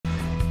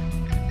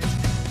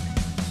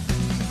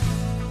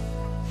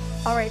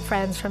All right,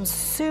 friends, from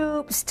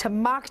soups to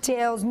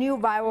mocktails, new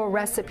viral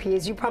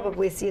recipes, you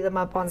probably see them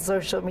up on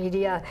social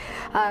media.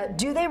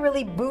 Do they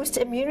really boost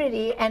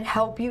immunity and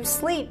help you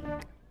sleep?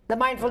 The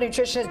mindful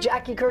nutritionist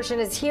Jackie Kirshen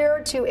is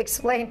here to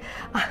explain.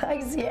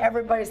 I see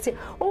everybody say,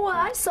 oh,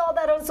 I saw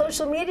that on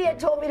social media. It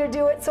told me to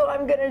do it, so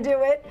I'm going to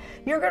do it.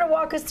 You're going to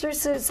walk us through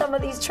some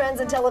of these trends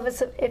and tell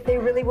us if they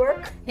really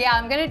work? Yeah,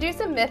 I'm going to do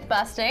some myth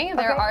busting.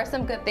 There are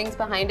some good things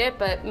behind it,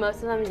 but most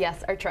of them,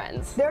 yes, are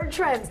trends. They're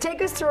trends.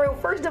 Take us through.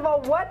 First of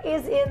all, what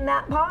is in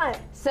that pot?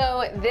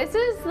 So this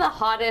is the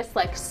hottest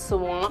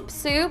swamp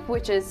soup,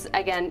 which is,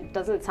 again,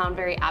 doesn't sound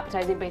very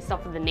appetizing based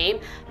off of the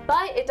name,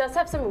 but it does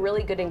have some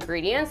really good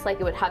ingredients. Like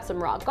it would have some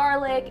raw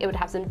garlic, it would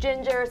have some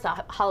ginger, some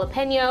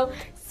jalapeno,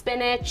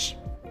 spinach.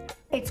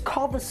 It's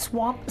called the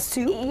swamp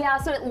soup? Yeah,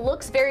 so it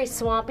looks very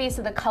swampy,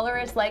 so the color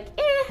is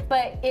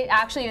but it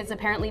actually is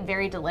apparently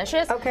very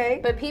delicious. Okay.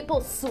 But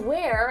people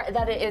swear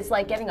that it is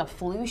like getting a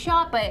flu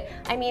shot, but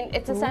I mean,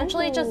 it's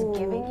essentially just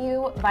giving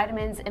you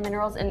vitamins and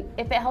minerals, and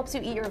if it helps you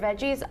eat your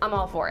veggies, I'm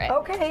all for it.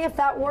 Okay, if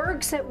that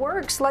works, it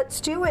works.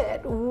 Let's do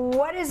it.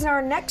 What is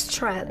our next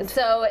trend?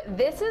 So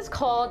this is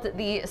called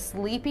the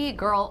Sleepy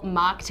Girl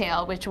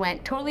Mocktail, which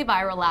went totally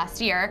viral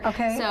last year.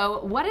 Okay.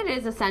 So what it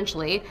is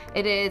essentially,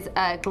 it is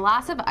a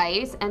glass of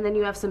ice, and then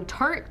you have some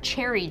tart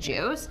cherry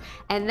juice,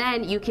 and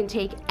then you can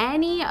take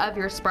any of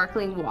your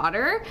sparkling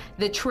water.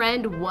 The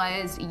trend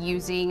was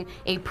using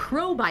a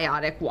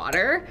probiotic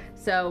water,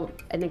 so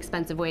an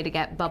expensive way to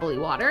get bubbly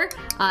water.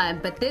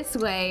 But this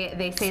way,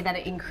 they say that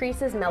it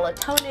increases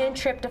melatonin,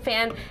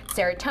 tryptophan,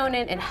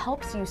 serotonin, and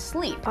helps you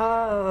sleep.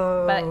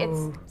 Oh. But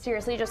it's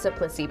seriously just a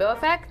placebo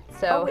effect.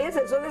 So. Oh, is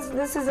it? So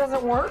this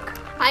doesn't work?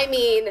 I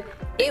mean,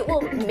 it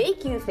will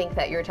make you think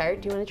that you're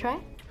tired. Do you want to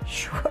try?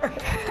 Sure.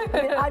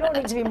 I mean, I don't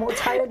need to be more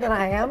tired than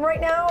I am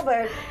right now,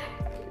 but.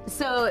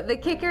 So the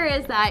kicker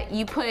is that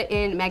you put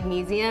in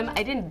magnesium.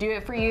 I didn't do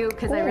it for you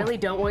because I really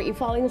don't want you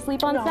falling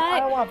asleep on set. I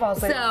don't want to fall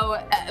asleep.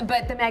 So,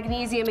 but the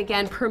magnesium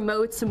again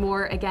promotes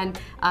more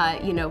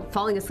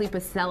falling asleep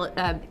with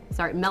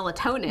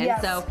melatonin.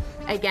 Yes. So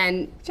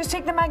again, just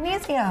take the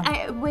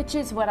magnesium. Which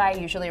is what I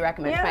usually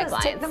recommend to my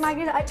clients. Take the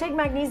magnesium. I take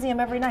magnesium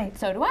every night.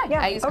 So do I.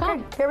 Yeah. I use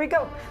Calm. Here we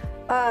go.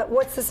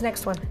 What's this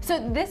next one? So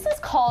this is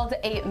called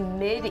a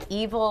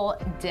medieval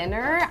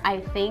dinner. I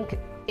think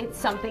it's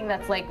something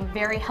that's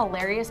very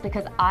hilarious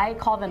because I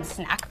call them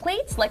snack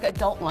plates, like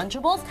adult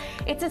Lunchables.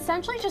 It's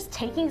essentially just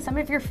taking some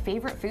of your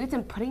favorite foods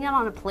and putting it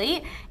on a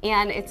plate,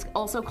 and it's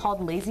also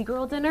called lazy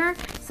girl dinner.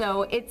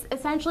 So it's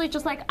essentially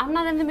just I'm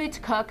not in the mood to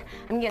cook.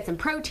 I'm gonna get some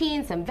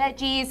protein, some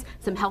veggies,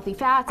 some healthy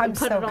fats. I'm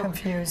so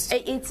confused.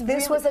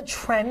 This was a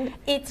trend?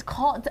 It's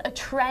called a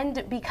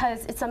trend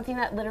because it's something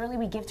that literally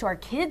we give to our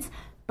kids,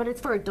 but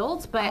it's for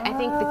adults. But I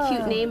think the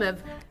cute name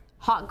of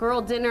hot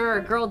girl dinner or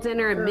girl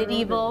dinner and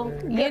medieval.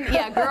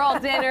 Yeah, girl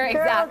dinner,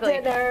 exactly.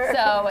 Girl dinner.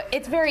 So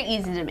it's very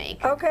easy to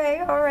make.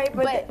 Okay, all right.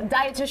 But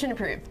dietitian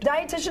approved.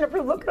 Dietitian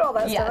approved. Look at all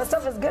that stuff. That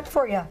stuff is good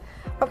for you.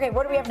 Okay,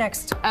 what do we have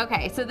next?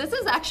 Okay, so this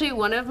is actually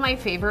one of my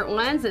favorite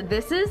ones.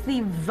 This is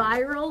the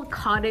viral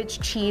cottage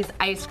cheese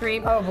ice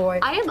cream. Oh boy.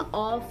 I am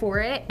all for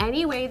it.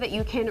 Any way that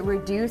you can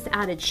reduce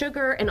added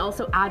sugar and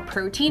also add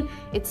protein,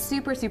 it's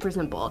super, super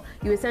simple.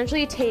 You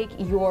essentially take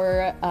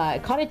your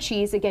cottage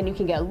cheese, again, you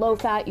can get low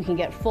fat, you can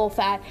get full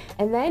fat,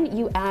 and then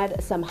you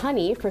add some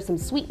honey for some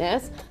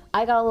sweetness.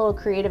 I got a little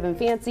creative and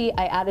fancy.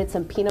 I added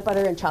some peanut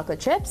butter and chocolate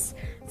chips.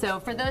 So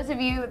for those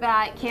of you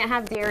that can't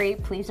have dairy,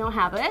 please don't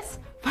have this.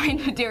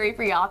 Find a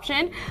dairy-free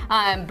option,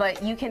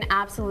 but you can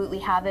absolutely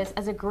have this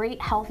as a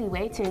great healthy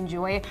way to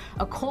enjoy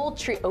a cold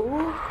treat.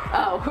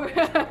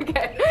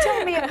 Okay.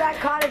 Tell me if that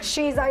cottage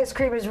cheese ice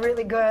cream is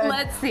really good.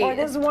 Let's see. Or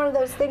this is one of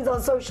those things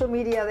on social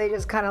media, they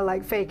just kind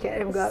of fake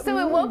it and go, So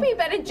it won't be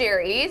Ben and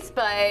Jerry's,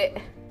 but.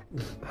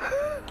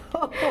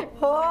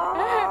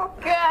 No,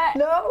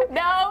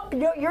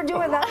 you're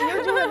doing that.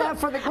 You're doing that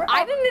for the crowd.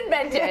 I didn't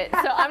invent it,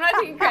 so I'm not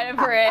taking credit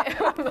for it.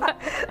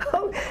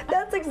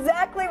 That's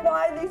exactly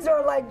why these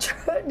are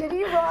did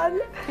he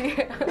run?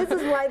 Yeah. This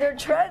is why they're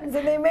trends,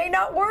 and they may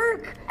not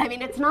work. I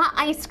mean, it's not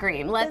ice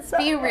cream. Let's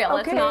be real.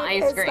 Okay, it's not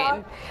ice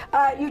cream.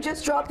 You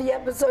just dropped the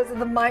episodes of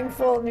the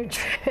Mindful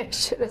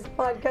Nutritionist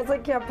podcast. I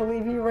can't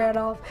believe you ran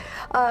off.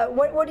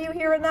 What do you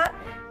hear in that?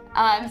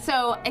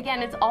 So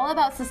again, it's all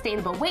about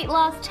sustainable weight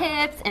loss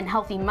tips and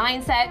healthy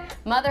mindset,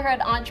 motherhood,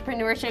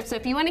 entrepreneurship. So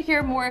if you want to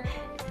hear more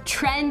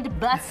trend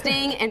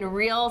busting and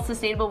real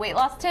sustainable weight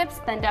loss tips,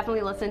 then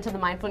definitely listen to the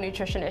Mindful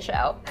Nutritionist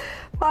Show.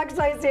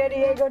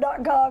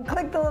 FoxEyeSanDiego.com.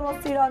 Click the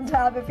little seat on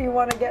tab if you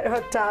want to get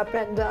hooked up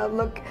and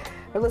look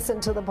or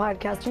listen to the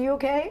podcast. Are you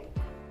okay?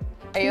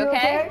 Are you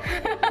okay?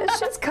 It's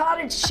just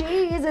cottage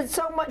cheese. It's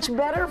so much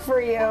better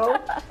for you.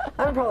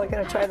 I'm probably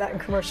going to try that in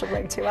commercial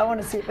break too. I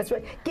want to see if it's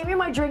right. Give me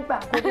my drink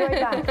back. We'll be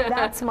right back.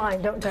 That's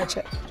mine. Don't touch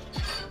it.